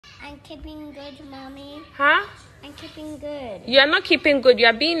I'm keeping good, Mommy. Huh? I'm keeping good. You are not keeping good. You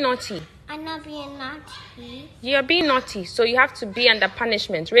are being naughty. I'm not being naughty. You are being naughty, so you have to be under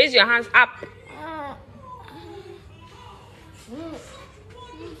punishment. Raise your hands up.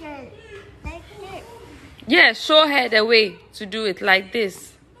 Yeah, show her the way to do it like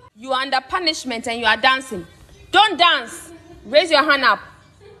this. You are under punishment and you are dancing. Don't dance. Raise your hand up.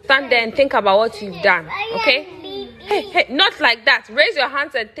 Stand there and think about what you've done. Okay? Hey, not like that. Raise your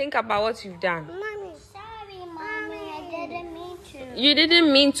hands and think about what you've done. Mommy, sorry, Mommy. I didn't mean to. You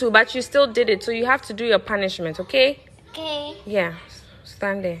didn't mean to, but you still did it. So you have to do your punishment, okay? Okay. Yeah,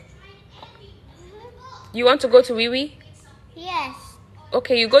 stand there. You want to go to Wee Wee? Yes.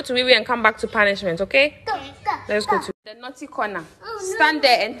 Okay, you go to Wee Wee and come back to punishment, okay? Go. Let's go to the naughty corner. Stand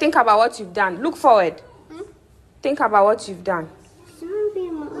there and think about what you've done. Look forward. Think about what you've done.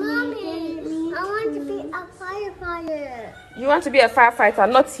 Mommy, I want to be a firefighter. You want to be a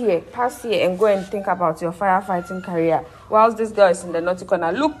firefighter, not here. Pass here and go and think about your firefighting career. Whilst this girl is in the naughty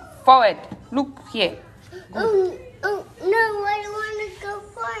corner. Look forward. Look here. Oh, no, I don't want to go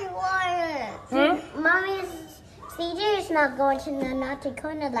firefighter. Mommy's CJ is not going to the naughty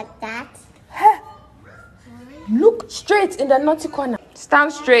corner like that. Look straight in the naughty corner.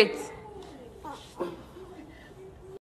 Stand straight.